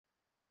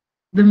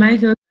The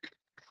Michaels,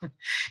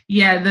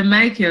 yeah, the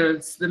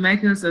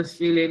Michaels are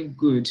feeling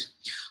good.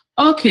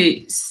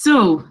 Okay,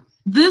 so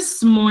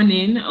this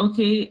morning,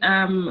 okay,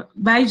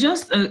 by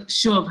just a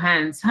show of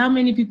hands, how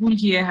many people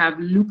here have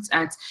looked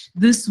at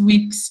this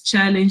week's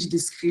challenge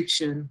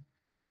description?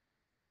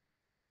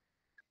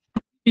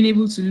 Been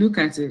able to look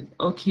at it,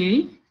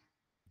 okay?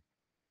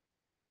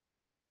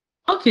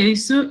 Okay,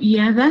 so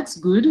yeah, that's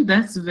good.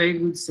 That's a very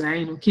good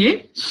sign,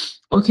 okay?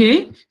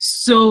 Okay,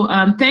 so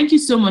thank you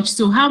so much.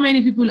 So how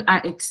many people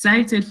are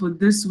excited for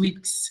this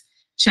week's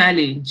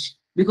challenge?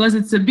 Because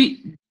it's a bit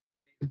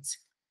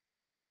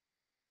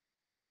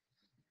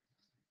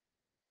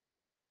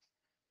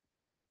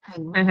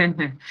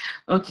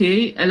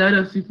okay, a lot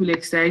of people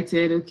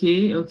excited.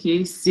 Okay,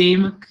 okay,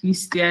 same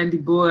Christian,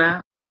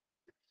 Deborah.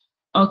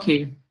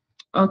 Okay,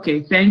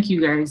 okay, thank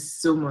you guys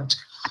so much.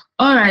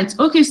 All right,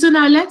 okay, so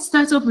now let's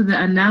start off with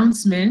the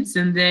announcements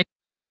and then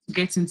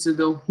get into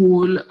the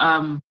whole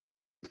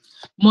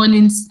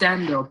morning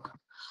stand up.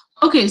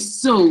 Okay,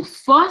 so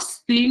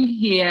first thing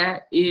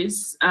here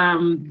is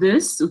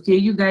this. Okay,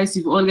 you guys,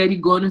 you've already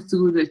gone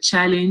through the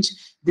challenge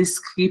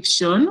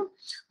description,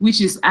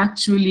 which is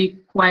actually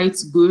quite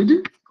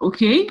good.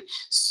 Okay,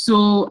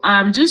 so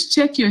just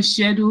check your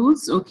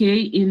schedules,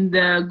 okay, in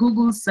the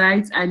Google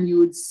site, and you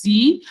would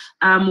see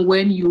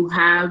when you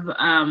have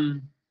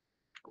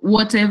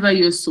whatever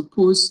you're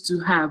supposed to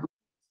have.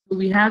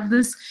 We have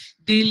this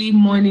daily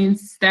morning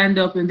stand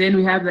up, and then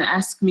we have the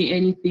Ask Me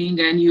Anything,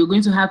 and you're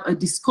going to have a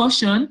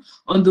discussion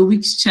on the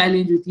week's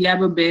challenge with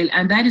Yababel,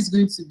 and that is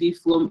going to be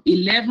from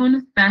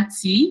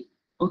 11:30,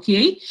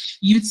 okay,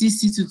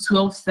 UTC to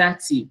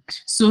 12:30.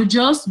 So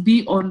just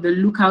be on the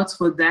lookout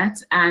for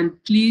that, and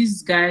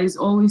please, guys,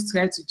 always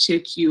try to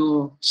check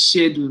your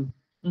schedule,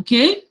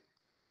 okay?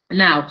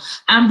 Now,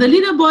 the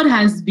leaderboard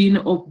has been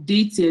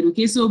updated,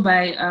 okay? So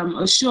by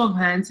a show of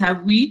hands,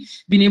 have we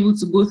been able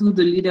to go through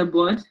the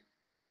leaderboard?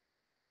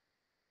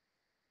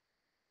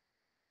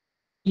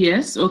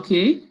 Yes,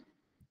 okay.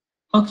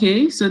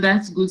 Okay, so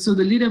that's good. So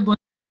the leaderboard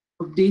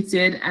is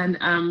updated, and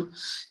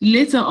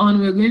later on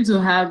we're going to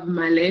have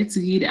Malet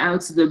read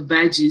out the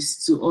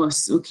badges to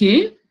us,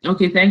 okay?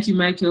 Okay, thank you,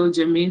 Michael,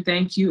 Jermaine,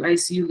 thank you. I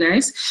see you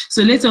guys.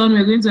 So later on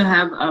we're going to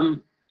have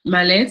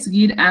Malet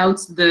read out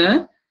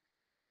the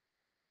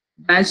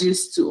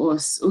badges to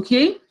us,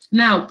 okay?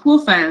 Now,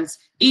 profiles.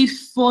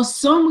 If for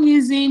some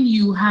reason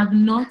you have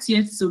not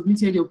yet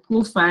submitted your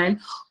profile,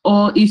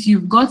 or if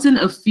you've gotten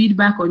a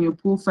feedback on your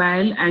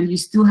profile and you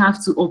still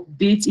have to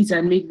update it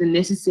and make the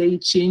necessary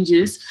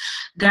changes,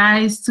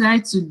 guys, try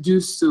to do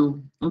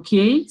so,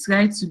 okay?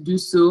 Try to do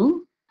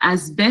so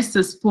as best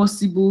as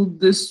possible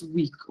this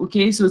week,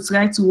 okay? So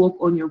try to work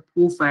on your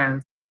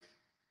profile.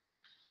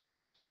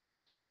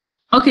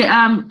 Okay,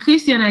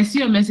 Christian, I see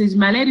your message.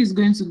 Maled is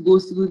going to go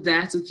through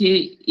that,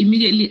 okay,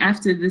 immediately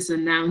after this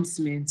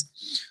announcement.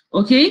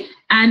 Okay,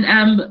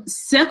 and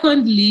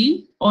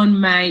secondly, on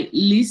my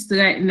list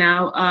right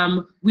now,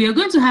 we are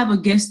going to have a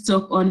guest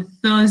talk on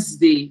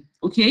Thursday,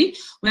 okay?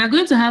 We are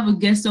going to have a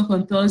guest talk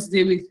on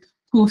Thursday with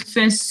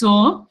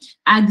Professor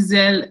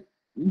Axel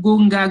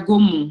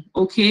Gongagomu,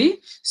 okay?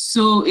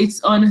 So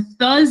it's on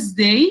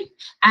Thursday,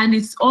 and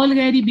it's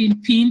already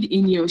been pinned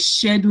in your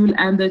schedule,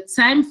 and the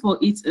time for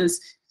it is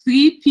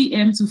 3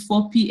 p.m. to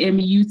 4 p.m.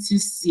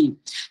 UTC.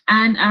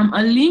 And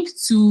a link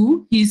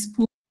to his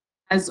profile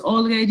has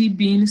already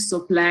been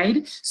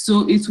supplied.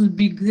 So it would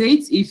be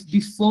great if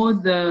before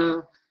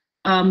the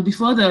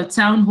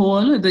town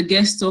hall, the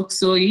guest talk,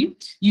 sorry,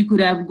 you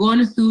could have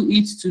gone through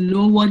it to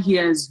know what he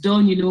has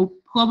done. You know,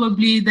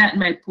 probably that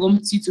might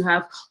prompt you to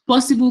have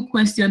possible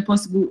question,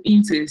 possible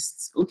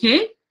interests,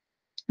 okay?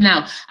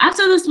 Now,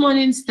 after this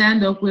morning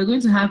stand-up, we're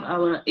going to have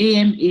our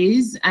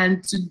AMAs,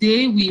 and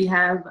today we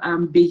have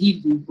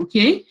Behigu,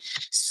 okay?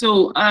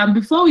 So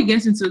before we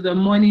get into the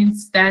morning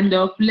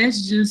stand-up,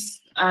 let's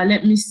just,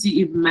 let me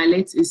see if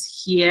Malet is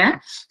here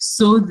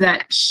so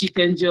that she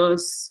can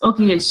just,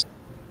 okay,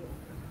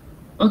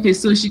 okay,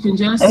 so she can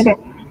just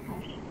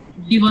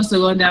give us a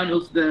rundown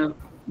of the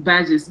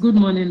badges. Good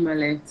morning,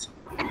 Malet.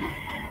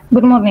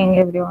 Good morning,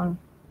 everyone.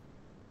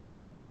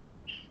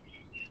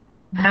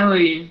 How are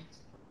you?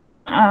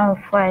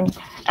 Fine.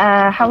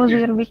 How was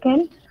your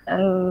weekend?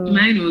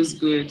 Mine was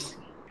good.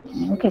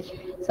 Okay,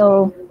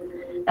 so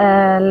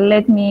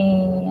let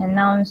me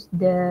announce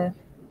the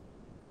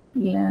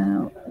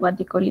what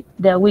they call it,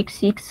 the week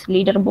 6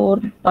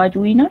 leaderboard badge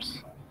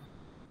winners.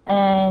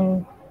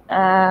 And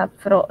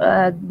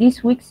for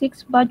this week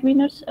 6 badge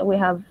winners, we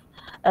have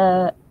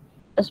a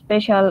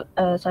special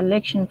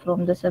selection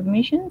from the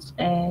submissions,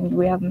 and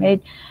we have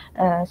made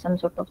some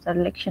sort of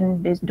selection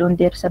based on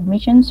their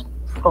submissions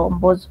from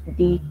both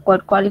the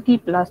code quality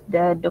plus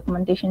the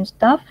documentation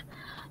stuff.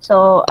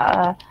 So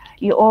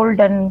you all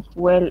done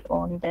well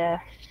on the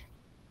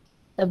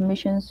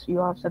submissions you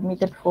have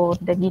submitted for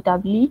the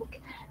GitHub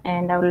link,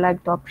 and I would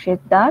like to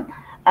appreciate that.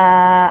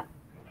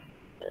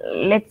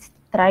 Let's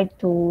try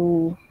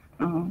to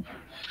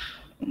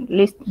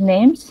list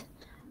names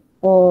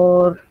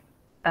for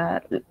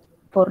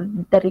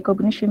the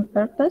recognition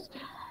purpose.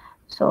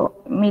 So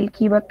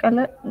Milky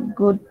Bakala,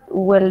 good,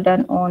 well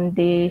done on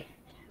the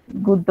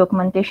good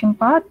documentation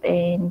part,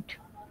 and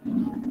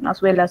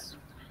as well as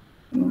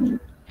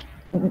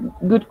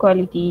good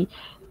quality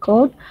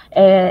code.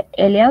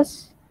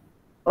 Elias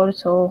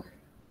also,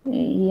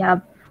 he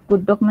have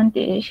good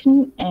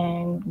documentation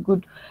and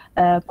good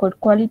code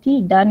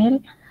quality.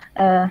 Daniel,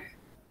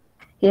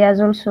 he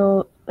has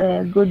also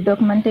good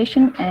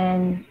documentation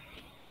and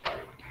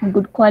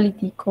good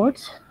quality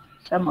codes,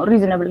 some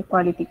reasonable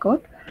quality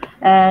code.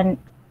 And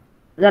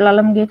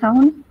Zalalam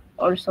Getahun,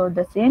 also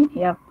the same.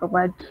 He have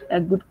provide a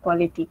good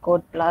quality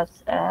code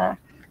plus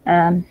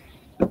um,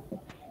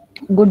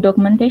 good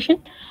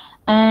documentation.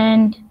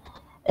 And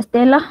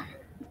Stella,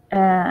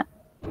 uh,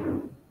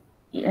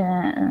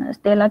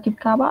 Stella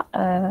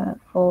Kipkaba,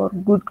 for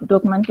good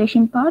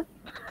documentation part.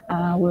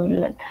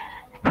 Will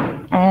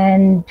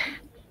and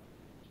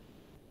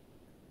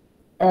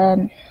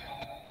um,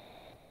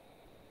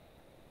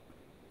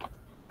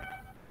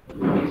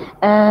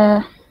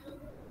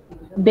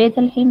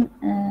 Bethlehem,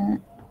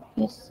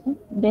 yes,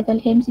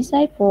 Bethlehem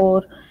Seaside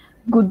for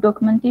good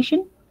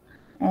documentation.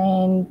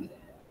 And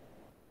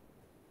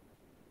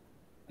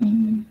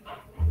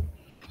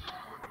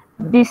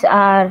these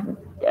are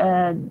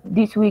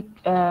this week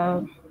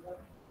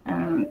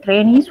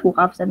trainees who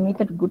have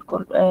submitted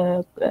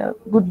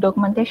good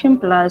documentation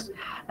plus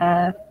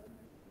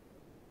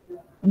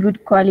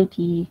good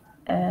quality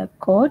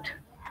code.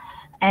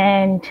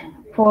 And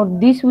for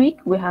this week,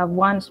 we have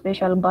one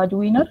special badge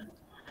winner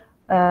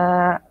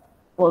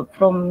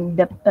from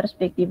the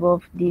perspective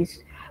of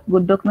this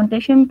good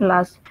documentation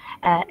plus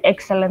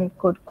excellent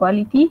code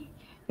quality.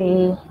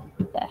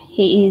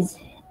 He is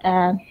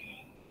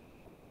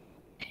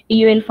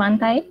EUL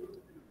Fantai.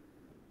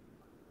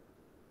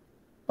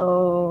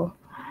 So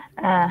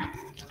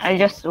I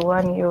just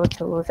want you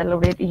to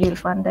celebrate EUL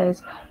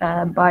Fantai's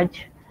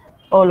badge,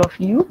 all of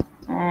you.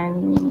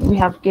 And we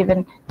have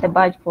given the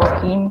badge for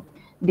him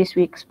this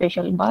week,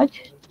 special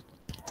badge.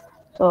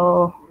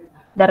 So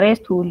the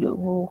rest who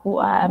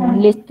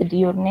listed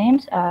your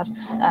names are,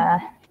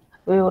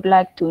 we would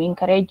like to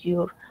encourage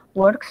your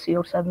works,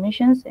 your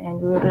submissions, and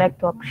we would like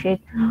to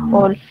appreciate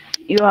all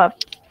you have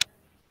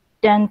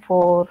done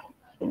for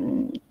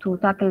to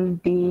tackle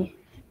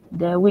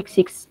the week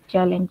 6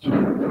 challenge.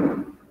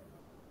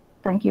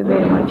 Thank you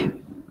very much.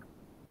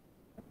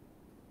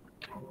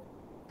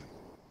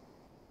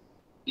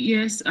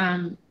 Yes,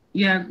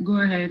 yeah,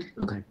 go ahead.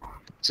 Okay.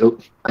 So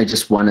I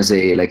just want to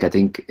say, like, I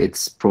think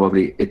it's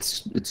probably,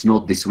 it's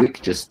not this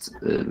week, just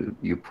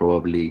you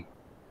probably,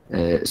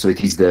 so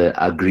it is the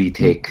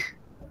Agri-Tech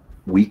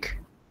week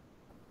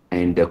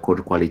and the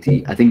code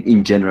quality. I think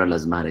in general,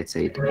 as Marit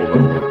said,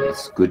 overall,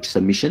 it's good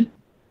submission.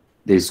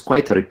 There's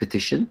quite a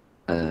repetition,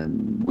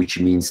 which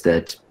means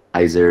that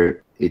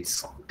either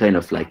it's kind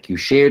of like you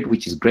shared,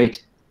 which is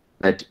great,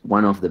 but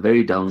one of the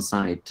very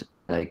downside,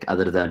 like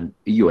other than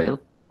UL,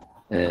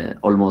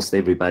 almost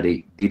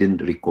everybody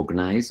didn't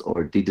recognize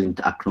or didn't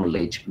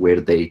acknowledge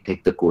where they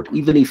take the code,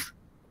 even if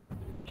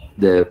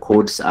the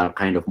codes are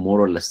kind of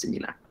more or less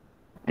similar.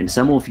 And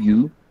some of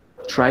you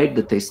tried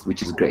the test,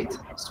 which is great,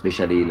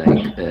 especially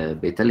like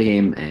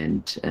Bethlehem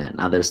and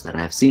others that I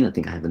have seen. I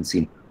think I haven't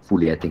seen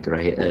fully, I think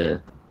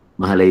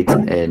Mahalet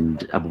and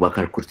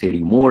Abubakar could tell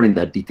you more in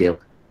that detail,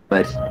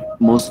 but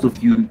most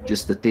of you,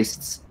 just the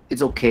tests,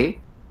 it's okay,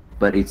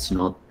 but it's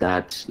not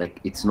that, like,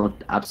 it's not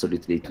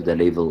absolutely to the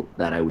level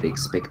that I would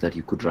expect that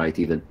you could write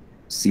even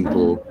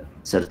simple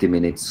 30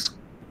 minutes,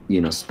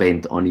 you know,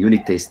 spent on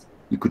unit test.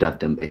 You could have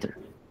done better.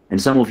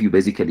 And some of you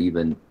basically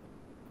even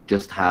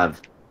just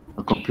have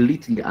a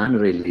completely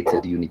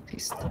unrelated unit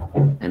test.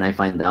 And I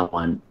find that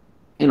one,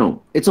 you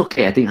know, it's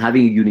okay. I think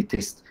having a unit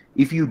test,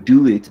 if you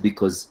do it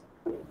because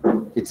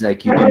it's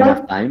like you don't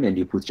have time and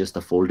you put just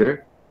a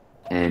folder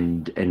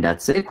and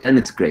that's it, and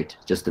it's great.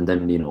 Just, and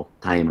then, you know,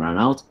 time ran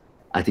out.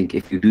 I think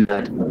if you do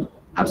that,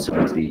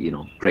 absolutely, you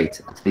know, great.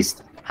 At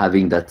least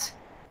having that,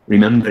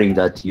 remembering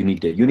that you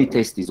need a unit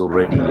test is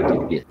already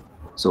good.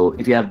 So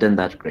if you have done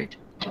that, great.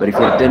 But if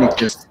you have done it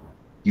just,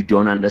 you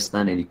don't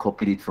understand and you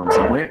copied it from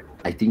somewhere,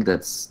 I think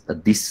that's,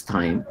 at this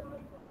time,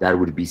 that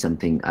would be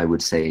something I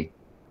would say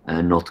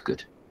not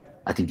good.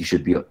 I think you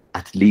should be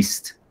at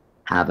least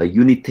have a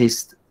unit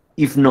test.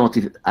 If not,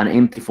 if an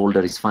empty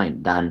folder is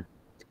fine, then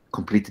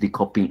completely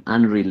copying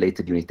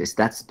unrelated unit test.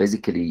 That's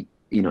basically,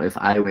 you know, if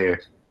I were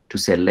to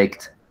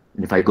select,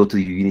 and if I go to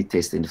the unit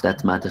test, and if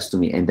that matters to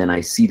me, and then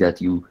I see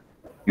that you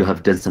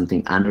have done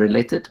something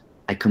unrelated,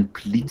 I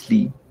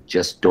completely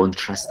just don't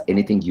trust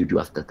anything you do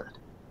after that.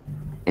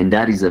 And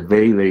that is a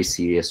very, very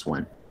serious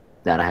one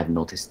that I have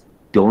noticed.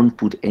 Don't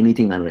put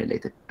anything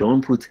unrelated.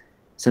 Don't put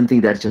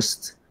something that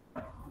just,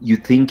 you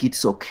think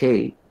it's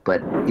okay,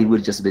 but it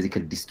will just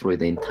basically destroy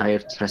the entire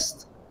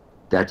trust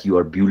that you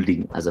are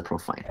building as a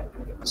profile.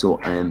 So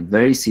I am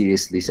very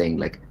seriously saying,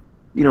 like,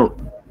 you know,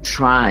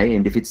 try,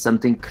 and if it's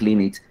something, clean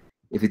it.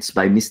 If it's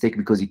by mistake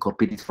because you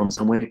copied it from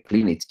somewhere,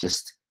 clean it.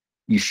 Just,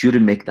 you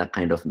shouldn't make that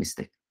kind of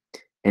mistake.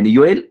 And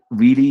UL,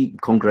 really,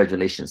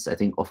 congratulations. I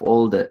think of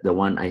all the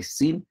one I've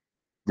seen,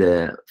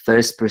 the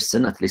first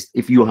person, at least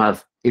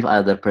if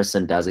other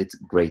person does it,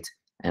 great.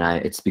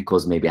 And it's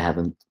because maybe I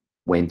haven't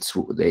went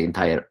through the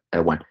entire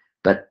one.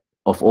 But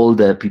of all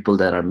the people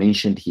that are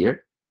mentioned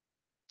here,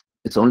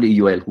 it's only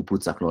UL who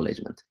puts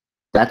acknowledgement.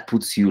 That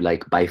puts you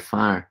like by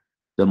far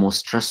the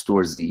most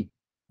trustworthy,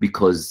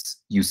 because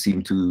you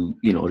seem to,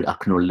 you know,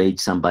 acknowledge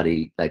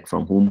somebody like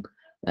from whom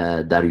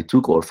that you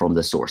took, or from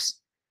the source.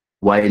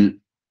 While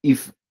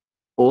if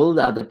all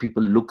the other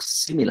people look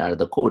similar,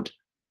 the code,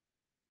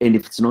 and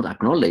if it's not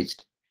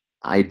acknowledged,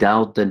 I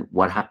doubt then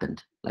what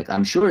happened. Like,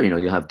 I'm sure, you know,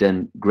 you have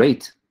done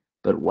great,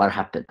 but what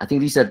happened? I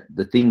think these are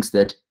the things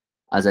that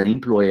as an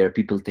employer,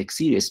 people take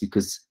serious,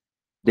 because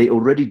they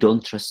already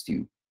don't trust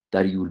you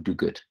that you will do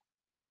good.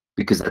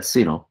 Because that's,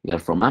 you know, you're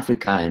from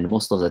Africa, and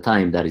most of the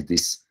time that is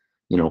this,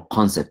 you know,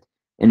 concept.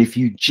 And if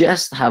you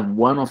just have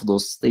one of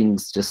those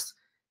things just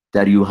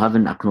that you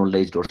haven't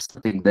acknowledged or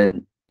something,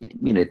 then,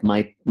 you know, it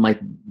might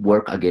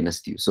work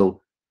against you.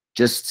 So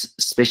just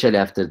especially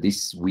after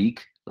this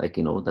week, like,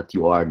 you know, that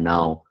you are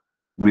now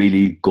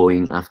really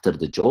going after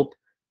the job,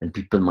 and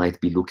people might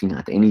be looking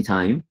at any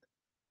time,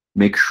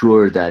 make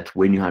sure that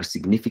when you are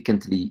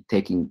significantly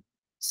taking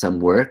some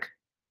work,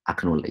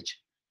 acknowledge.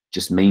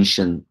 Just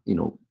mention, you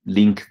know,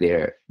 link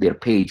their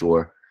page,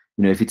 or,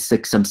 you know, if it's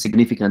like some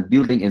significant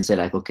building, and say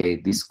like, okay,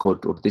 this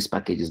code or this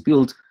package is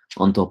built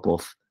on top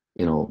of,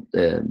 you know,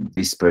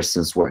 this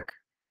person's work,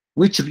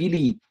 which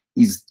really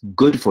is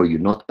good for you,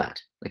 not bad.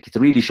 Like, it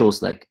really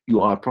shows like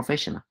you are a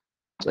professional.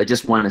 So I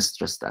just want to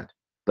stress that.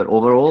 But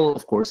overall,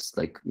 of course,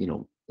 like, you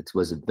know, it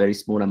was a very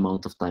small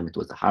amount of time. It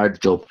was a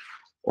hard job.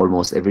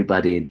 Almost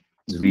everybody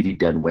has really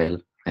done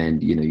well,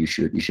 and, you know, you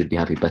should be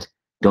happy. But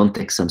don't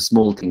take some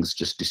small things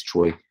just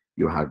destroy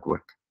your hard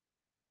work.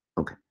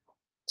 Okay,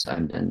 so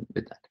I'm done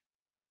with that.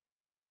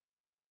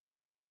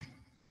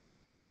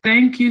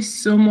 Thank you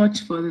so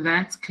much for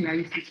that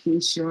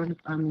clarification,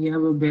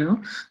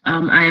 Yabobel.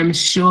 I am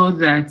sure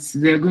that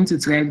they're going to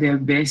try their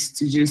best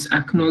to just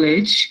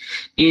acknowledge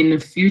in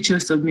future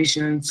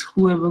submissions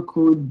whoever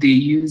code they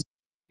use.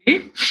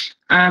 Okay?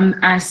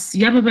 As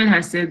Yabobel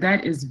has said,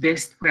 that is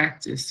best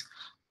practice.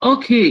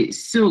 Okay,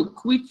 so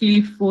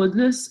quickly for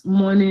this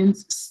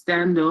morning's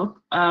stand-up,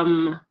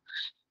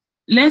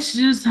 let's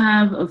just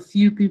have a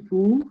few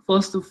people,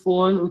 first of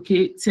all,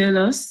 okay, tell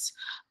us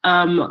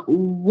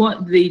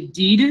what they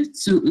did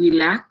to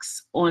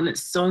relax on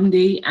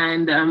Sunday,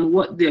 and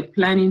what they're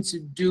planning to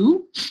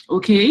do,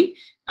 okay,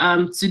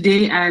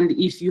 today. And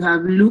if you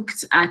have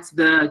looked at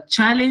the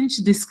challenge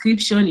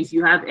description, if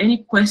you have any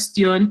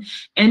question,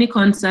 any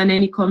concern,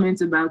 any comment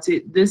about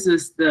it, this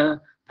is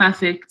the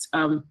perfect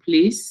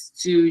place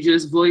to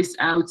just voice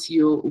out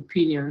your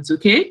opinions,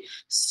 okay?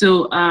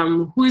 So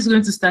who is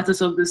going to start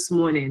us off this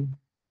morning?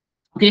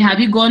 Okay, have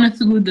you gone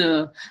through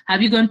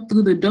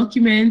the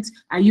document?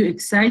 Are you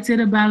excited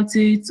about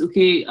it?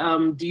 Okay,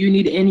 do you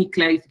need any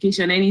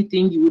clarification,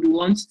 anything you would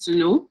want to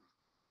know?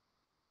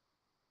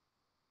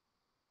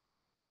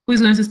 Who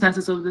is going to start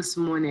us off this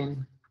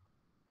morning?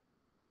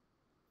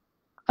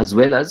 As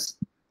well as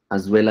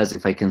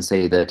if I can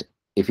say that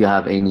if you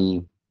have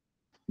any,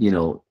 you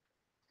know,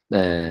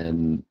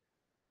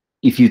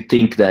 if you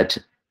think that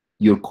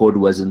your code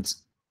was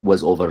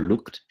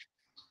overlooked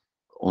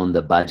on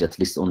the badge, at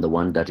least on the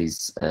one that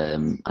is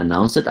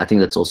announced, I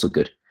think that's also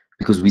good,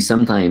 because we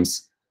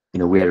sometimes, you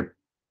know,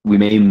 we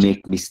may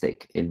make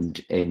mistake, and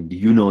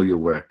you know your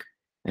work,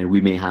 and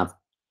we may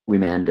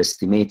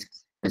underestimate,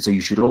 and so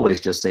you should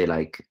always just say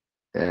like,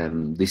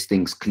 this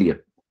thing's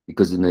clear,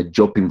 because in a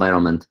job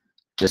environment,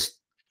 just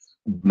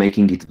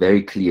making it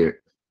very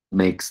clear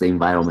makes the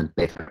environment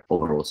better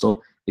overall.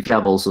 So if you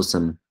have also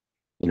some,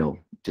 you know,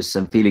 just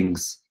some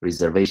feelings,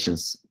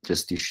 reservations,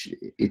 just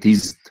it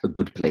is a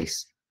good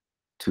place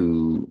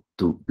to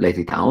let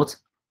it out,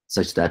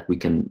 such that we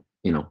can,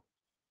 you know,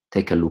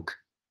 take a look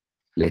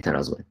later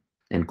as well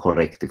and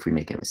correct if we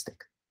make a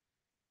mistake.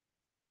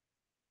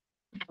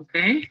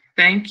 Okay,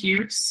 thank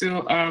you.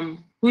 So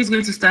who is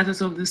going to start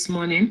us off this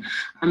morning?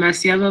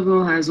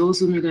 Asiababo has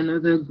also made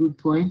another good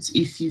point.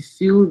 If you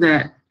feel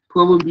that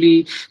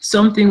probably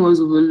something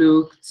was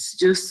overlooked,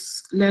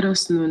 just let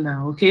us know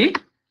now, okay?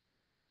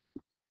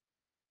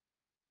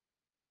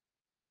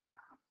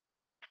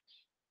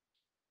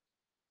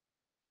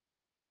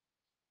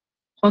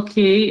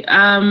 Okay,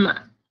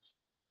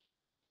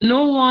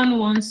 no one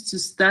wants to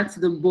start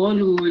the ball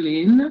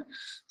rolling,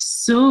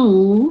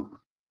 so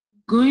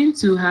going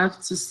to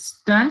have to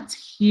start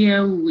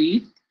here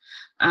with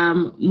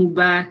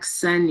Mubarak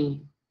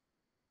Sani.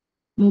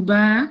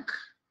 Mubarak,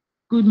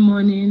 good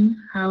morning.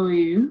 How are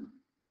you?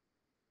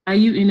 Are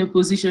you in a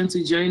position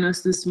to join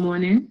us this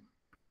morning?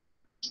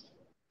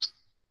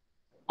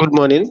 Good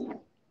morning.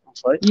 I'm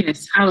fine.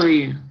 Yes, how are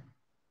you?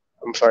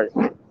 I'm fine.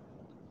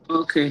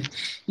 Okay.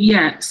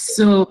 Yeah,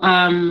 so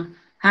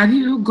have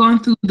you gone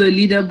through the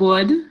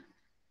leaderboard?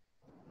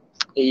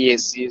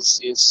 Yes.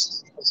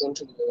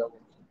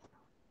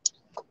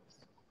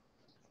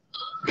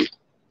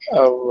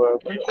 I've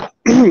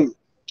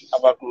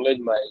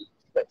acknowledged my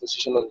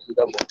position on the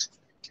leaderboard,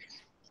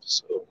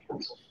 so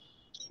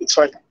it's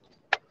fine.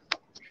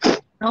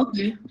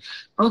 Okay,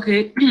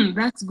 okay,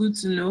 that's good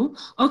to know.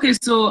 Okay,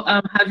 so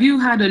have you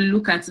had a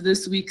look at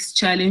this week's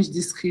challenge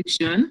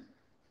description?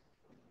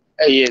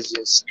 Yes,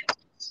 yes.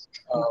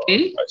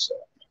 Okay, I saw.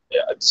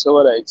 Yeah, I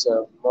discovered that it's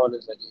more or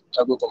less like a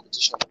cargo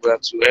competition where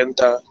to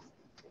enter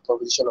a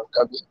competition of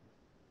cargo.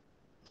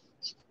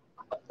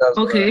 That's what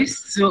I. okay.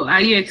 So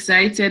are you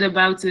excited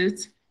about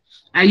it?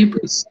 Are you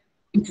Yes,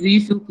 do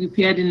you feel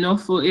prepared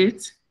enough for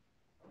it?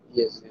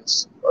 yes,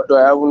 yes. Although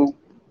I haven't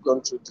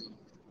gone through the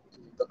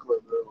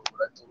document very well,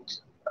 but I think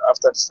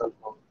after the stand,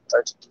 I'll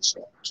try to do so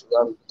to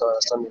have a better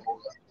understanding of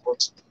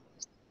what.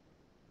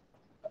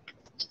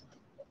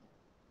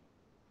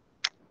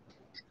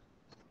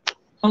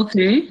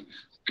 Okay.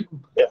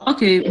 Yeah.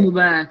 Okay,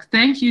 Mubarak,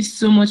 thank you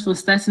so much for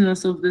starting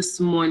us off this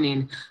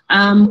morning.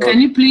 Uh, Can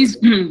you please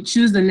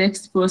choose the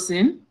next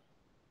person?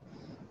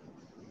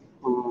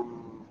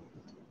 mm,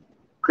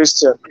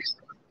 Christian.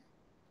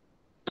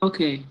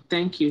 Okay,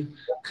 thank you.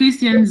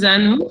 Christian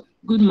Zanu,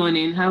 good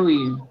morning. How are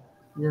you?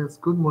 Yes,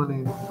 good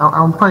morning.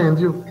 I'm fine, and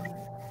you?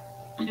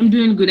 I'm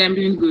doing good. I'm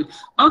doing good.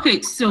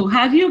 Okay, so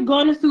have you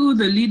gone through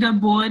the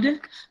leaderboard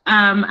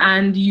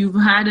and you've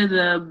had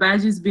the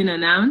badges been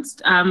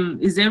announced?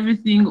 Is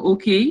everything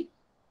okay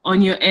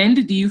on your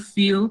end? Do you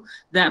feel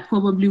that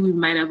probably we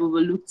might have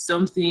overlooked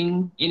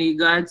something in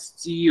regards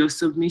to your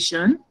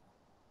submission?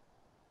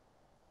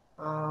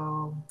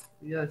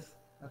 Yes,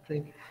 I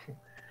think,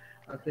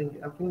 I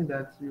think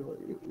that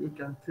you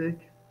can take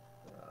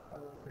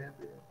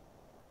maybe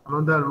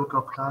another look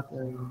of that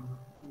and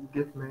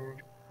give me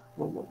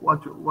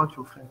what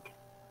you think.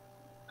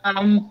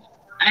 Um,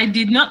 I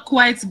did not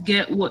quite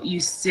get what you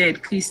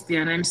said,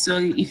 Christian. I'm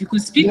sorry. If you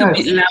could speak a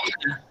bit Yes,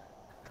 louder.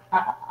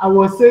 I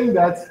was saying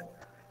that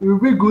it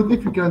would be good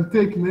if you can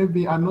take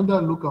maybe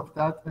another look of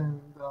that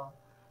and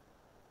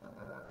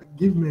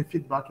give me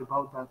feedback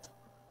about that.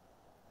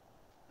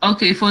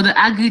 Okay, for the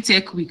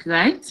Agri-Tech week,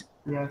 right?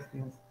 Yes,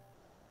 yes.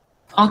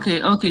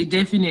 Okay, okay,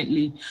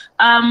 definitely.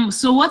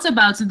 So what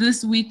about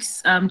this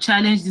week's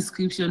challenge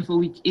description for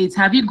week 8?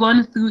 Have you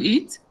gone through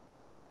it?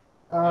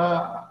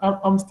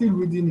 I'm still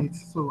reading it,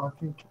 so I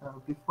think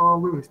before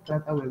we will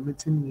start our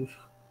meeting with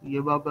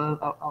Yebaba,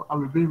 I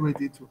will be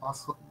ready to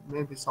ask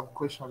maybe some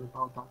question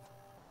about that.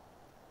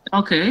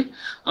 Okay,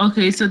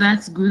 okay, so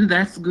that's good,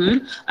 that's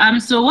good.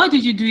 So what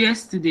did you do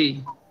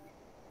yesterday?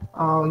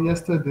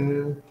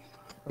 Yesterday,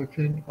 I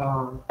think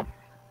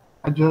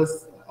I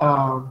just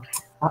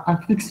I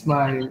fixed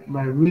my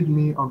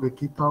README of the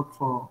GitHub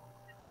for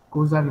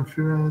causal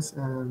inference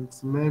and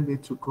maybe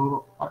to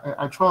go.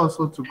 I try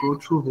also to go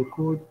through the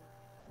code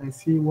and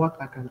see what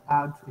I can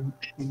add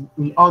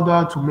in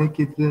order to make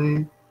it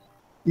very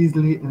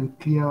easily and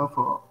clear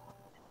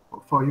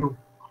for you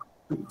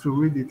to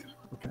read it.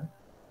 Okay.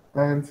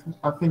 And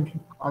I think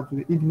at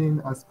the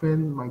evening I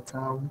spend my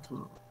time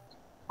to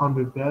on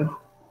the bed.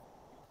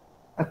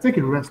 I take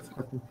a rest,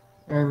 I think.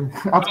 And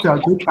after I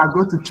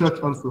go to church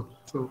also.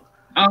 So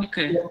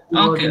Okay, yeah, it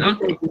was okay, a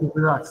okay, good day to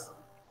relax.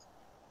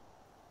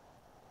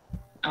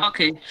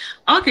 okay,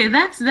 okay.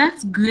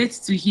 That's great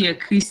to hear,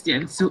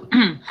 Christian. So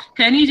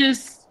can you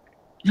just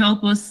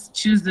help us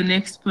choose the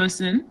next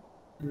person?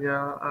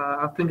 Yeah,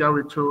 I think I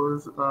will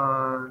choose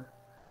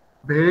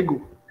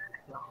Bego.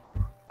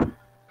 Yeah,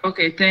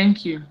 Okay,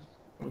 thank you.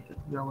 okay,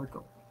 you're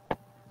welcome.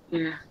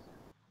 Yeah.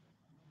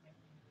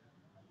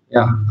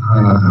 Yeah,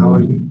 how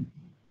are you?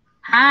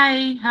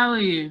 Hi, how are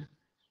you?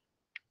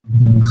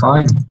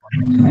 Fine.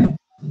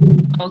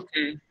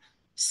 Okay.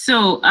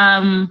 So,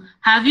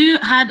 have you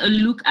had a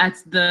look at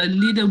the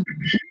leader?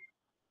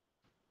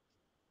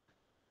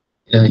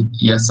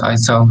 Yes, I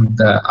saw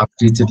the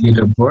updated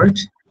leaderboard,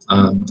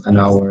 and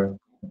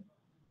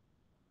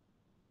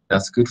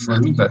that's good for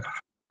me. But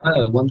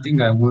one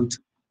thing I want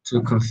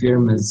to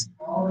confirm is,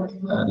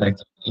 like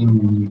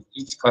in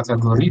each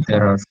category,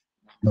 there are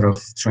number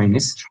of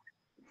trainees.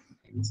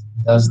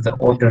 Does the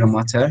order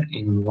matter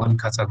in one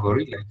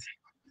category? Like,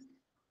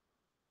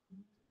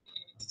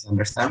 do you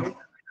understand me?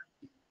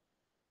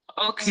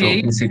 So Okay.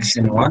 in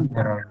section one,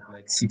 there are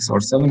like 6 or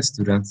 7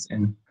 students,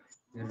 and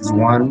there is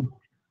one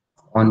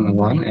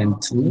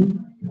and two,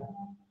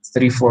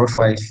 3, 4,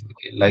 5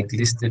 like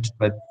listed,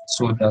 but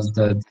so does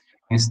the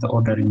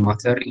ordering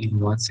matter in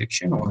one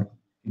section or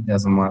it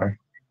doesn't matter?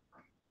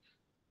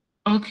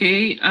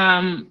 Okay.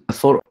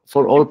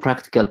 For all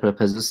practical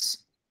purposes,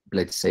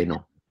 let's say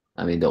no.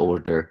 I mean, the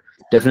order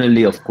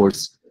definitely, of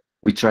course,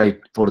 we try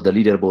for the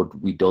leaderboard.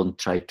 We don't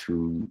try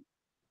to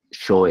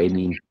show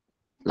any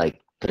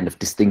like kind of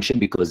distinction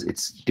because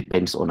it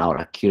depends on our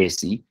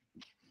accuracy,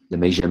 the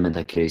measurement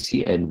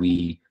accuracy, and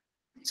we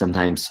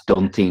sometimes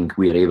don't think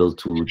we're able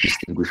to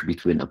distinguish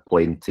between a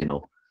point,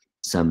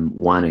 some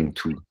 1 and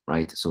 2,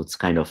 right? So it's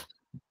kind of,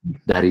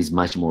 that is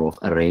much more of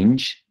a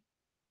range.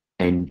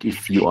 And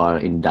if you are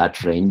in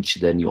that range,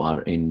 then you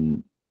are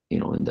in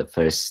the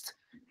first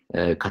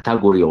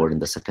category or in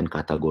the second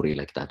category,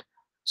 like that.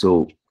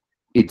 So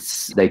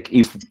it's like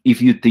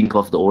if you think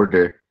of the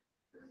order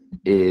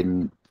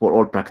for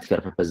all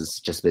practical purposes,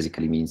 just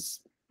basically means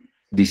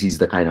this is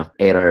the kind of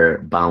error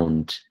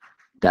bound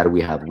that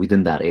we have.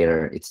 Within that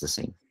error, it's the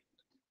same.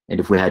 And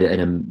if we had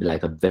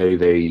like a very,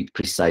 very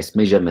precise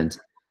measurement,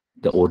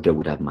 the order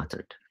would have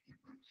mattered.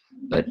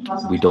 But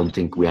we don't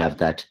think we have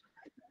that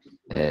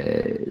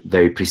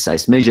very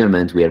precise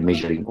measurement. We are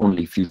measuring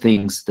only a few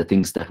things, the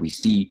things that we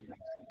see,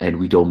 and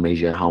we don't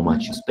measure how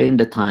much you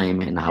spend the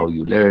time and how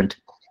you learned.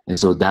 And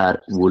so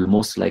that will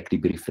most likely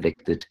be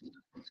reflected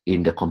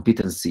in the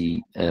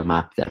competency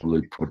map that we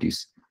will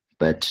produce.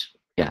 But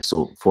yeah,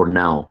 so for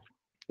now,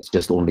 it's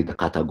just only the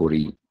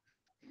category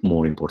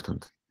more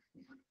important.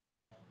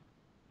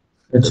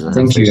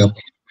 Thank you.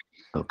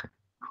 Okay.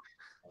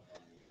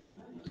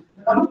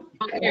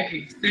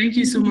 Okay, thank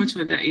you so much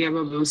for that,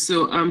 Yababo.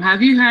 So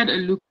have you had a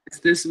look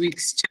at this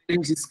week's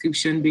challenge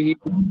description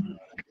behavior?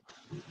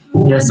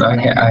 Yes, I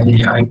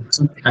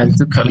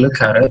took a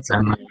look at it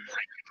and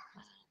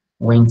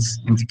went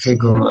into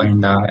Kaggle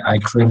and I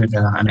created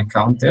an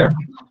account there,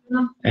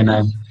 and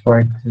I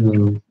tried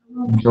to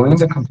join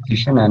the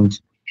competition, and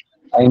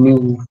I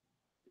knew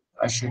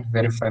I should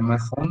verify my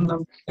phone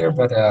number there,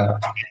 but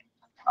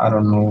I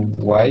don't know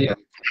why.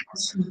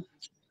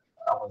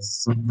 The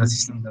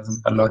system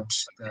doesn't allow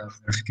the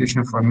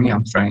verification for me.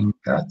 I'm trying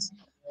that,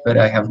 but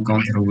I have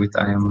gone through it.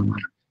 I am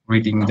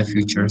reading the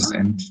features,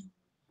 and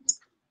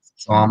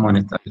so I'm on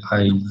it.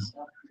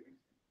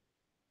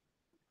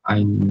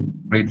 I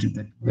read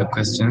the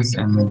questions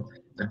and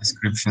the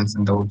descriptions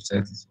in the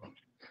website as well.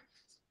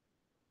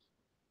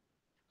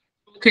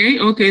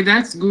 Okay,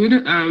 that's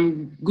good.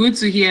 Good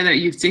to hear that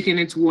you've taken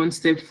it one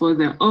step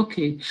further.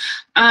 Okay.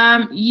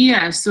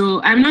 Yeah,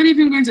 so I'm not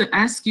even going to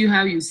ask you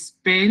how you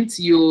spent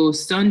your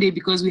Sunday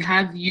because we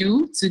have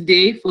you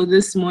today for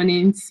this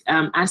morning's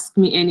Ask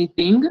Me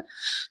Anything.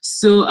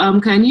 So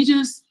can you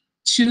just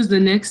choose the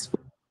next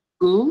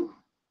go?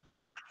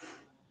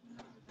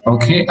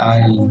 Okay,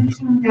 I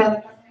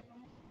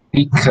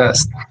pick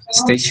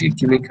Stacy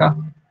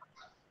Kilika.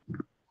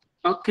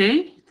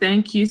 Okay,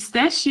 thank you,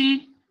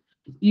 Stacy.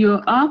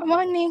 You're up. Good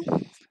morning.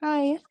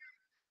 Hi.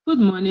 Good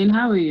morning.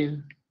 How are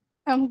you?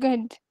 I'm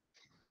good.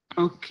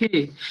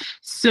 Okay.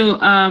 So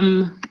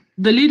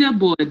the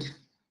leaderboard,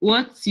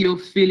 what's your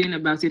feeling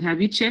about it? Have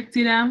you checked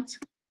it out?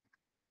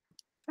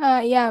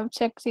 Yeah, I've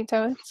checked it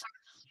out.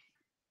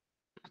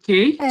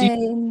 Okay. Do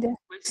you And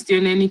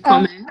question any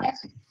comment?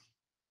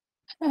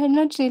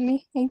 not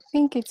really. I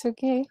think it's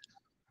okay.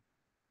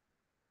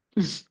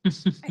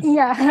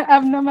 Yeah,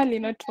 I'm normally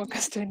not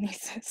focused on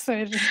it.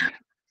 Sorry.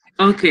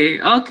 Okay.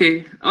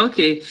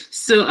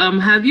 So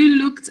have you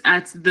looked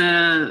at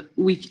the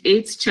week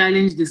 8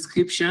 challenge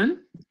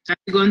description? Have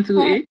you gone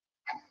through it?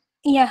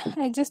 Yeah,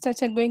 I just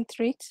started going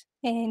through it,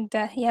 and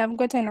yeah, I've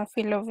gotten a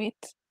feel of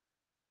it.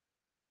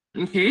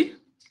 Okay.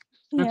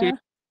 Yeah. Okay.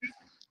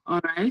 All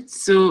right.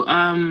 So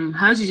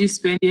how did you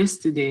spend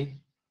yesterday?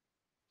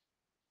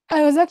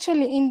 I was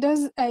actually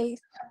indoors. I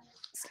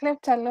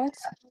slept a lot,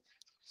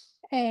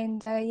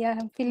 and yeah,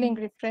 I'm feeling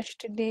refreshed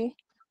today.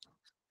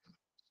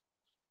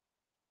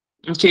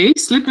 Okay,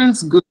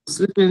 sleeping's good.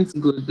 Sleeping's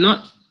good.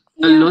 Not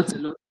a lot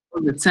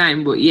all the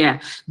time, but yeah,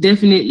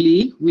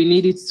 definitely we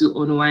need it to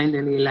unwind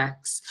and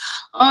relax.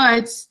 All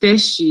right,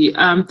 Stacy,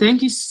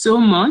 thank you so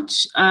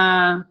much.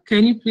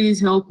 Can you please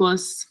help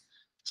us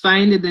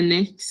find the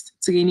next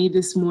trainee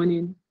this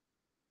morning?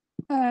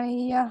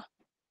 Yeah.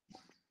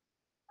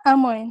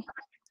 Amon.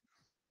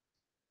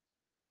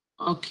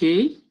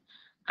 Okay.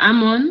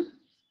 Amon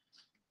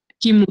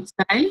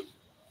Kimutai.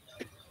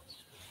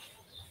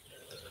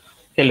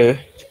 Hello.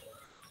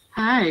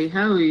 Hi,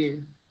 how are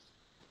you?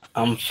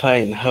 I'm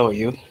fine. How are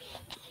you?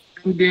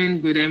 I'm doing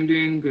good.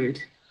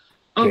 Good.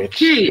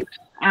 Okay,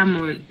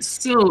 Amon.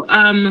 So,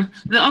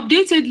 the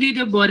updated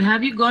leaderboard,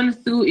 have you gone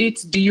through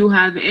it? Do you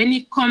have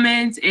any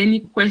comments, any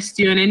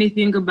question,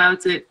 anything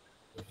about it?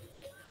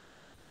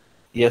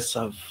 Yes,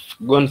 I've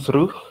gone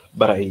through,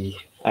 but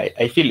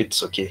I feel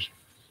it's okay.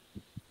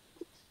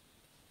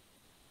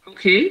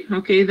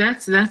 Okay,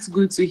 that's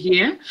good to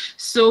hear.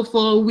 So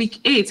for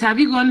week 8, have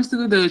you gone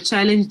through the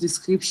challenge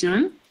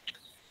description?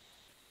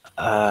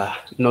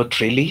 Not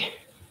really.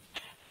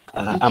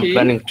 I'm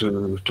planning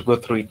to go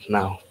through it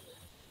now.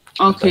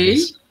 Okay.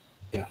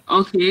 Yeah.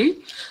 Okay.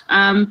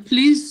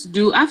 Please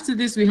do. After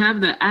this, we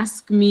have the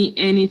Ask Me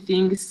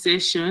Anything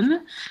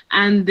session,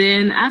 and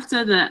then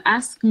after the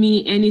Ask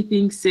Me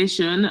Anything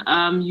session,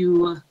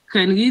 you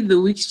can read the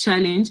week's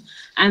challenge,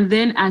 and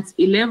then at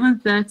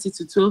 11:30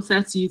 to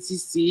 12:30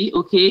 UTC,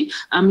 okay,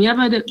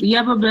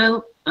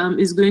 Yababel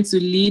is going to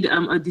lead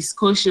a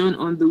discussion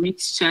on the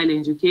week's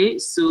challenge, okay?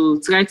 So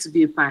try to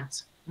be a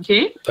part,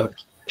 okay?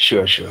 Okay.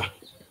 Sure.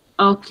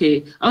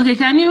 Okay,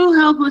 can you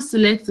help us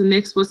select the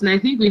next person? I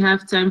think we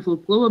have time for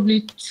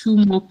probably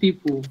 2 more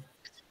people.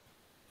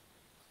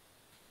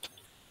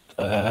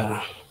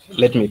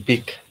 Let me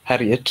pick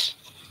Harriet.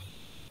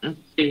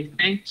 Okay,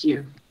 thank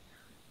you.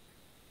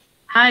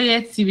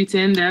 Harriet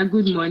Sibitenda,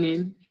 good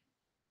morning.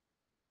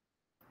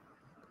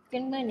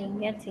 Good morning,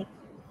 Yati,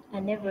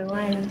 and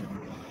everyone.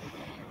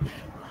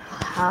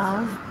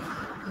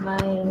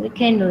 My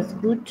weekend was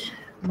good.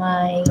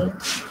 My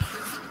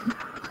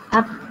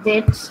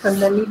updates on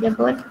the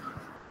leaderboard,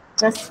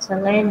 just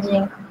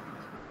challenging.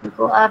 You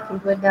go up, you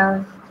go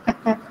down.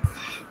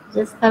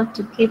 just have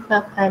to keep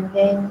up and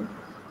then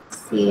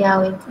see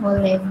how it all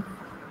ends.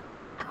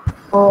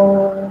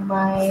 For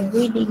my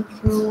reading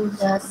through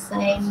the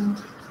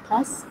assigned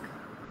task,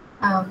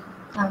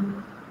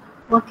 I'm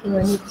working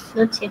on it,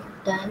 not yet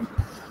done,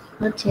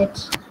 not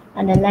yet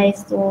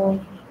analyzed all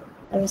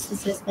the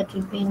resources that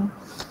we've been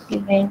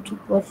given to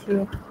go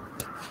through.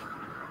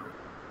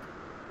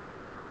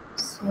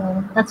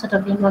 So that's what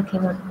I've been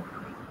working on.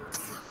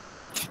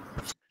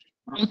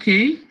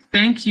 Okay,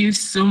 thank you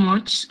so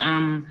much,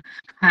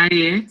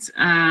 Harriet.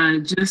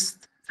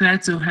 Just try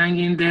to hang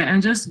in there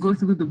and just go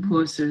through the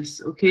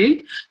process,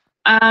 okay?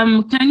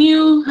 Can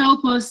you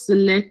help us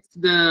select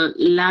the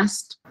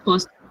last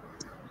person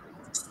to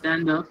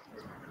stand up?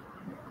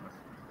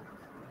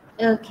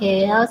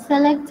 Okay, I'll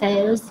select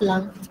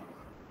Jerusalem.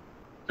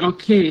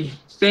 Okay,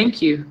 thank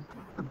you.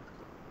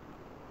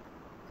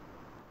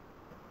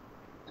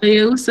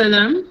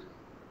 Jerusalem,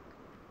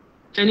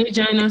 can you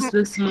join us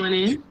this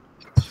morning?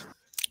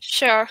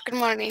 Sure, good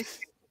morning.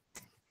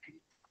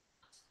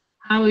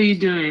 How are you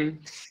doing?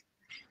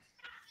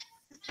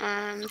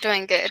 I'm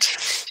doing good.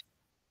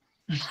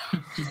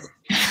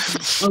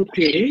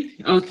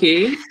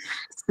 Okay.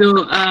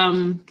 So,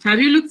 have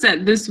you looked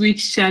at this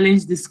week's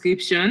challenge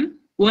description?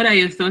 What are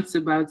your thoughts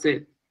about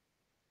it?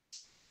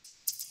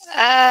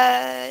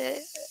 Yeah,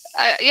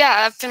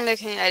 I've been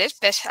looking at it,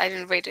 but I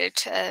didn't read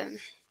it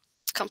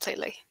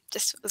completely.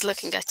 Just was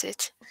looking at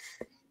it.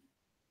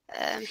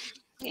 And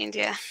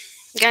yeah,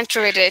 I'm going to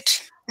read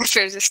it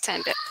after the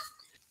stand-up.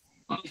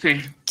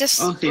 Okay.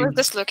 We're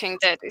just looking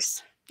at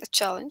this the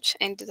challenge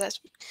and that.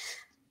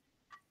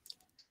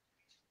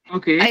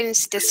 Okay. I didn't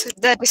see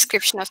the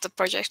description of the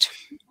project.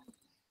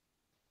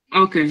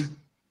 Okay.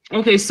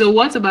 So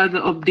what about the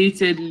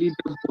updated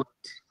leaderboard?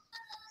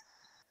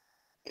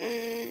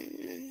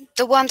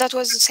 The one that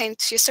was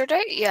sent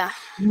yesterday? Yeah,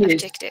 yes. I've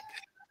checked it.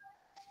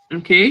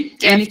 Okay.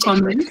 Yeah, any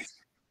comments?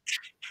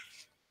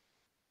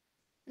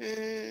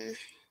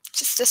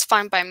 Just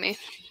fine by me.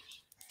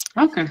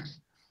 Okay.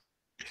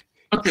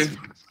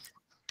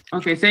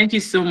 Thank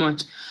you so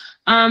much.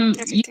 Thank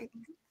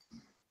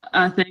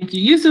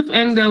you. Yusuf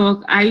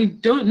Engdawak, I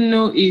don't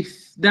know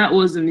if that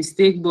was a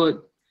mistake,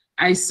 but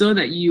I saw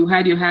that you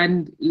had your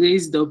hand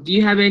raised up. Do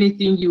you have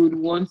anything you would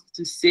want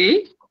to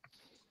say?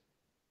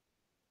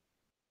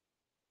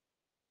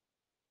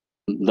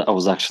 That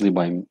was actually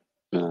by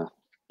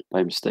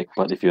mistake,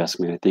 but if you ask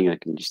me anything, I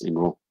can just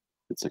ignore.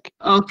 It's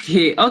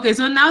okay. Okay.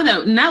 So now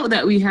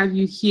that we have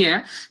you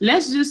here,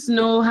 let's just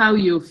know how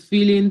you're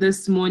feeling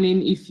this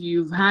morning. If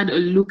you've had a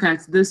look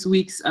at this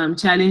week's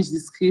challenge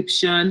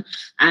description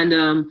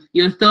and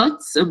your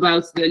thoughts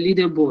about the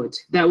leaderboard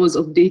that was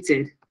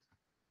updated.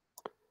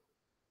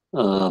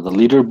 The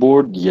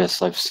leaderboard,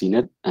 yes, I've seen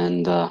it,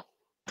 and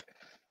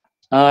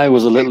I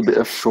was a little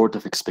bit short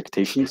of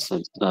expectations.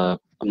 I'm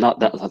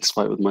not that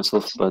satisfied with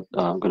myself, but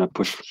I'm gonna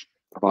push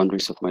the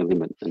boundaries of my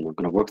limit, and I'm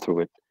gonna work through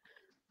it.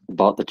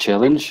 About the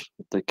challenge,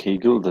 the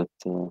Kegel that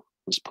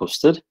was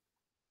posted,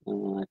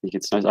 I think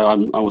it's nice.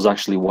 I was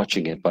actually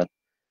watching it, but it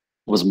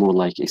was more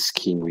like a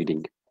skim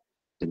reading.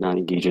 Did not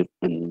engage it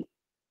in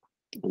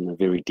a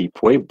very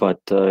deep way,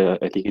 but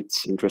I think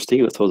it's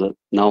interesting. I thought that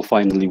now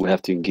finally we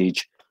have to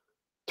engage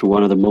to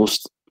one of the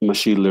most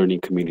machine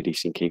learning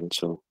communities in Kegel.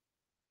 So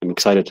I'm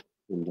excited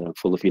and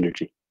full of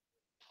energy.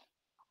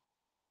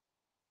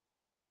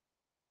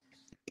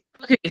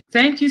 Okay,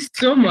 thank you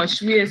so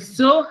much. We are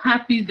so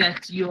happy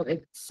that you're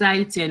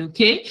excited,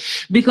 okay?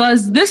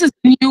 Because this is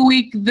a new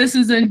week, this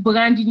is a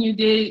brand new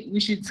day. We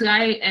should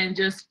try and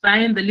just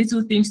find the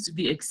little things to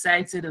be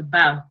excited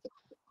about.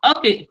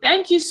 Okay,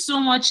 thank you so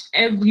much,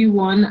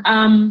 everyone.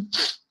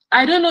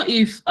 I don't know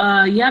if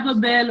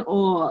Yababel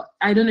or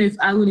I don't know if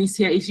Arun is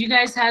here. If you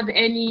guys have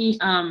any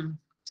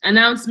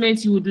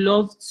announcements you would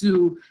love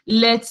to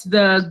let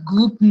the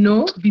group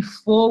know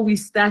before we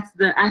start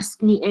the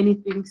Ask Me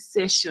Anything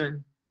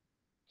session.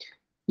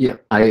 Yeah,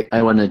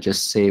 I want to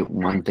just say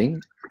one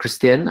thing.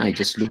 Christian, I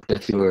just looked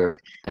at your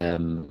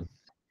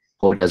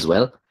code as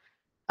well.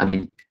 I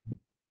mean,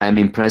 I'm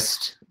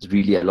impressed. It's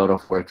really a lot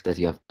of work that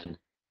you have done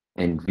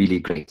and really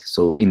great.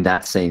 So in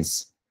that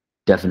sense,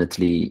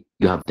 definitely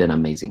you have done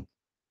amazing.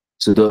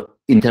 So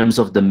in terms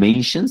of the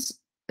mentions,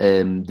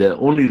 the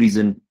only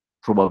reason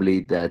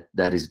probably that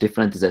is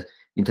different is that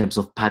in terms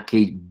of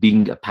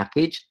being a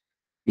package,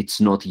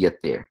 it's not yet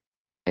there.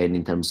 And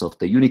in terms of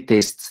the unit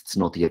tests, it's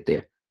not yet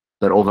there.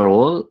 But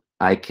overall,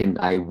 I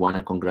want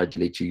to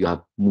congratulate you. You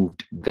have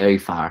moved very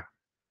far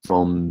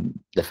from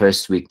the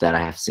first week that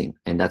I have seen,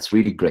 and that's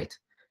really great.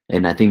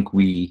 And I think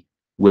we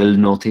will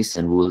notice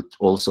and will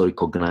also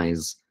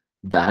recognize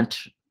that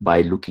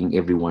by looking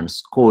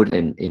everyone's code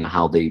and in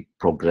how they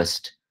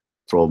progressed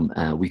from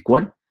week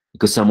one,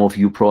 because some of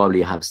you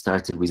probably have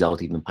started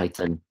without even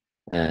Python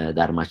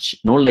that much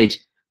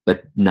knowledge,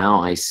 but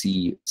now I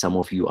see some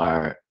of you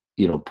are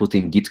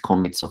putting Git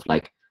commits of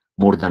like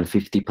more than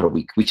 50 per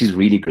week, which is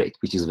really great,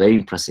 which is very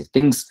impressive.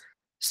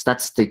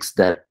 Statistics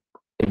that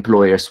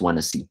employers want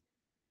to see.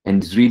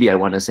 And really, I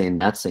want to say in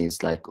that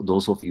sense, like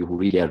those of you who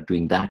really are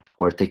doing that,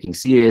 who are taking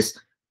serious,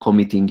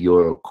 committing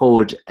your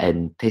code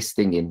and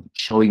testing and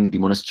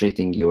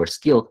demonstrating your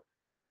skill,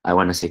 I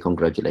want to say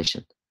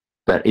congratulations.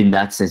 But in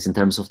that sense, in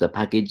terms of the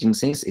packaging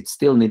sense, it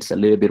still needs a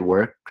little bit of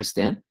work,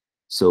 Christian.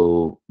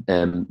 So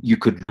you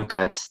could look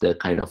at the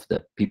kind of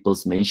the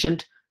people's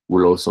mentioned.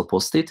 We'll also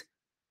post it,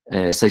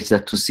 such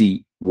that to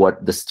see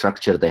what the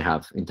structure they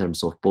have in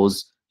terms of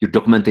pose. Your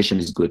documentation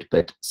is good,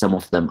 but some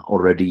of them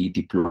already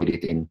deployed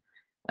it in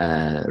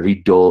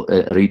read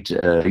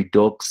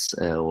docs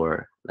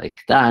or like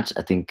that.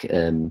 I think,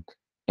 and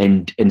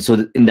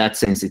so in that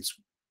sense, it's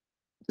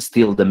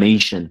still the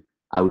mention,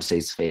 I would say,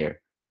 is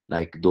fair.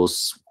 Like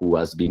those who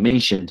has been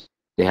mentioned,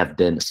 they have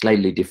done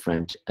slightly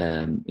different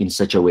in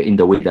such a way, in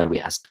the way that we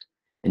asked,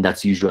 and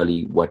that's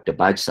usually what the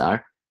badges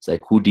are. It's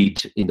like who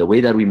did in the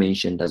way that we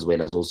mentioned, as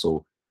well as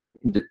also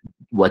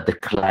what the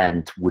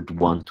client would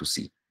want to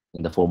see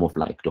in the form of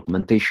like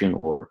documentation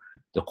or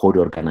the code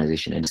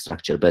organization and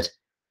structure. But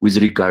with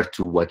regard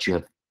to what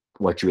you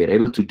were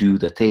able to do,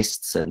 the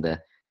tests and the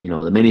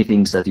the many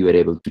things that you were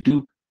able to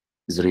do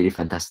is really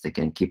fantastic,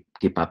 and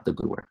keep up the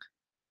good work.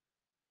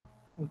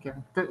 Okay,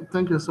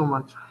 thank you so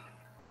much.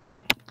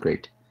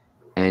 Great.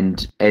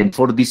 And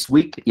for this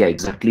week, yeah,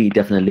 exactly,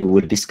 definitely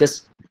we'll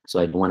discuss. So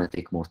I don't want to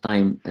take more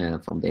time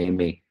from the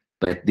AMA,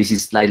 but this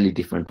is slightly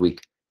different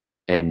week,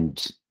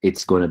 and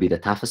it's going to be the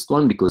toughest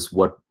one, because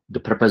what the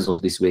purpose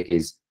of this week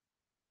is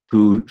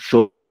to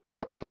show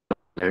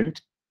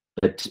learned,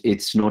 but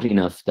it's not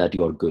enough that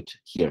you're good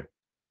here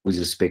with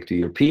respect to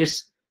your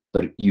peers,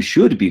 but you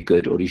should be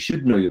good, or you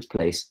should know your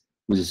place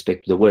with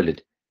respect to the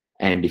world.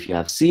 And if you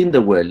have seen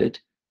the world,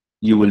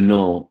 you will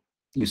know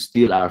you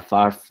still are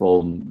far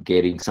from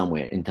getting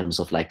somewhere, in terms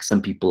of like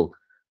some people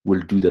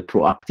will do the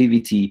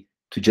proactivity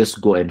to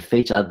just go and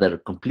fetch other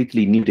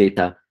completely new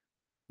data,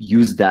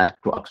 use that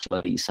to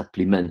actually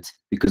supplement,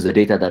 because the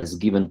data that is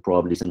given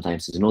probably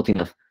sometimes is not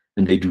enough,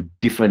 and they do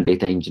different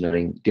data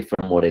engineering,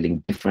 different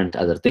modeling, different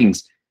other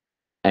things.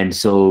 And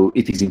so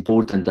it is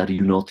important that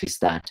you notice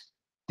that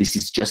this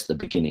is just the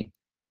beginning.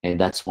 And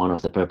that's one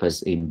of the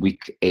purpose in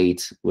week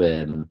 8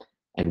 and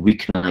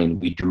week 9,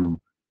 we do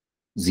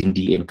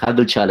Zindi and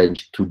Kaggle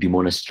challenge to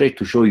demonstrate,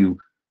 to show you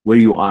where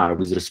you are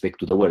with respect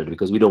to the world,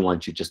 because we don't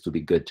want you just to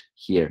be good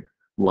here.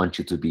 We want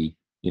you to be,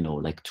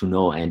 like to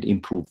know and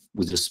improve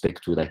with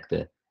respect to like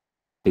the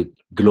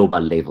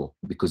global level,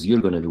 because you're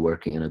going to be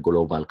working in a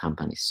global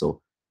company.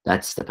 So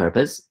that's the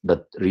purpose.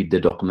 But read the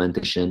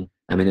documentation,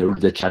 read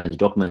the challenge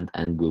document,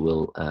 and we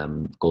will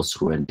go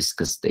through and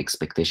discuss the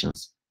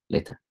expectations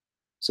later.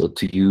 So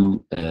to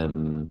you,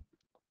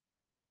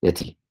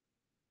 Yeti.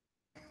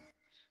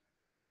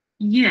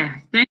 Yeah,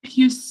 thank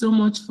you so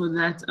much for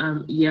that,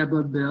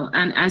 Yababel.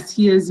 And as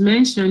he has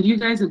mentioned, you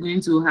guys are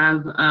going to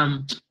have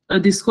a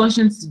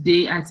discussion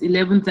today at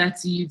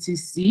 11:30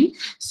 UTC.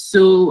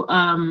 So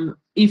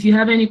if you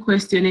have any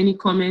question, any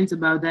comments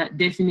about that,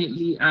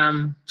 definitely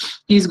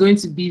he's going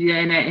to be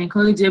there, and I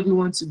encourage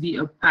everyone to be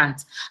a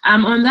part.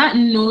 On that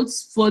note,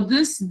 for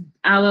this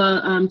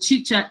our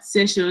chit chat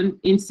session,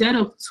 instead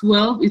of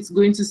 12, it's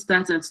going to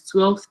start at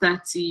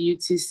 12:30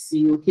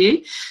 UTC.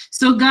 Okay,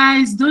 so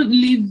guys, don't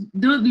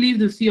leave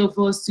the few of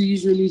us to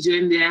usually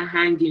join there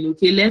hanging.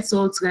 Okay, let's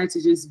all try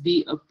to just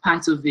be a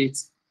part of it.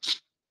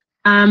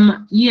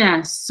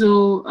 Yeah,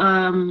 so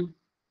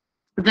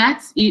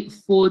that's it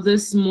for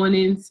this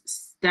morning's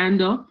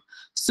stand-up.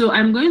 So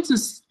I'm going to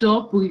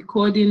stop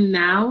recording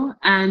now,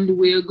 and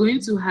we're going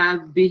to have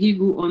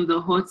Behigu on the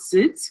hot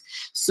seat.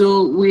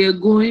 So we're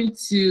going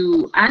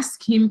to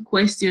ask him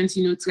questions,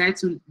 try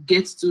to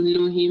get to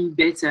know him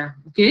better,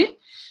 okay?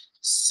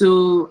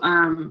 So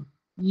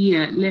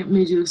yeah, let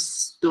me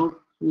just stop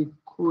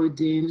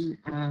recording.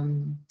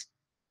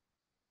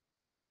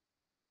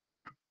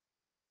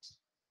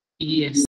 Yes.